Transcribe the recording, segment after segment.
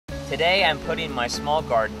Today I'm putting my small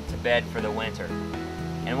garden to bed for the winter.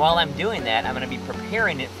 And while I'm doing that, I'm going to be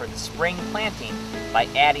preparing it for the spring planting by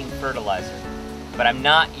adding fertilizer. But I'm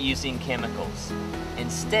not using chemicals.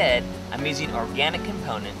 Instead, I'm using organic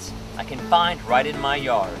components I can find right in my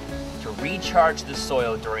yard to recharge the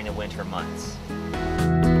soil during the winter months.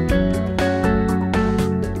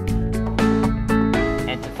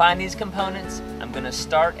 And to find these components, I'm going to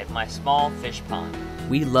start at my small fish pond.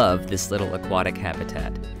 We love this little aquatic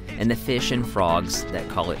habitat and the fish and frogs that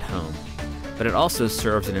call it home. But it also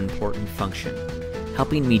serves an important function,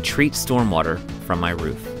 helping me treat stormwater from my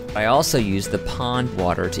roof. I also use the pond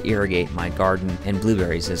water to irrigate my garden and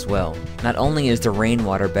blueberries as well. Not only is the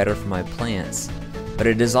rainwater better for my plants, but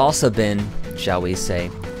it has also been, shall we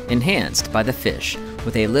say, enhanced by the fish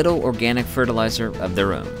with a little organic fertilizer of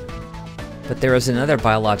their own. But there is another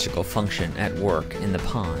biological function at work in the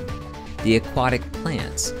pond. The aquatic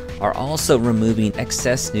plants are also removing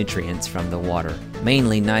excess nutrients from the water,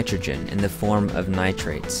 mainly nitrogen in the form of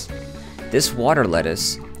nitrates. This water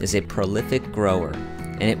lettuce is a prolific grower,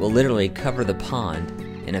 and it will literally cover the pond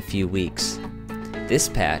in a few weeks. This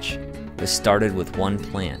patch was started with one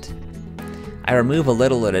plant. I remove a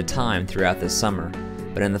little at a time throughout the summer,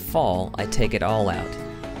 but in the fall I take it all out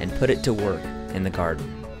and put it to work in the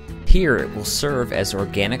garden. Here it will serve as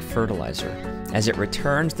organic fertilizer, as it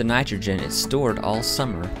returns the nitrogen it stored all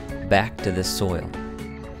summer back to the soil.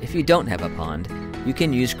 If you don't have a pond, you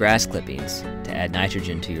can use grass clippings to add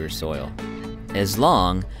nitrogen to your soil, as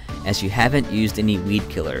long as you haven't used any weed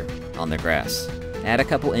killer on the grass. Add a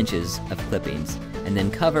couple inches of clippings and then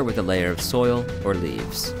cover with a layer of soil or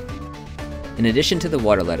leaves. In addition to the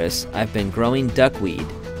water lettuce, I've been growing duckweed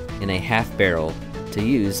in a half barrel to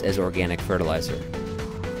use as organic fertilizer.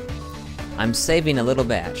 I'm saving a little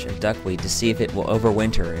batch of duckweed to see if it will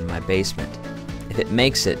overwinter in my basement. If it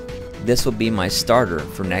makes it, this will be my starter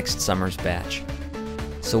for next summer's batch.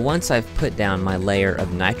 So once I've put down my layer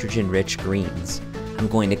of nitrogen-rich greens, I'm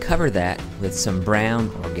going to cover that with some brown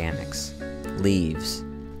organics, leaves.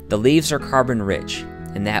 The leaves are carbon-rich,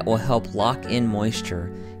 and that will help lock in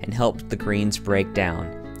moisture and help the greens break down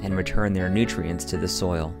and return their nutrients to the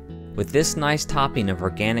soil. With this nice topping of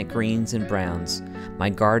organic greens and browns, my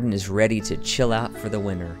garden is ready to chill out for the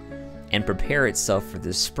winter and prepare itself for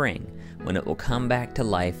the spring when it will come back to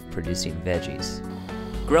life producing veggies.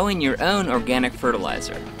 Growing your own organic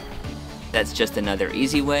fertilizer. That's just another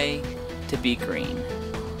easy way to be green.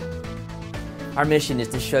 Our mission is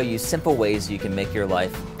to show you simple ways you can make your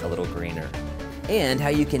life a little greener and how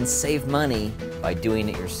you can save money by doing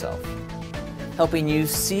it yourself. Helping you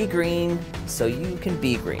see green so you can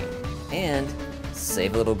be green and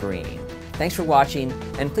save a little green. Thanks for watching,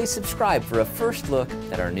 and please subscribe for a first look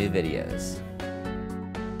at our new videos.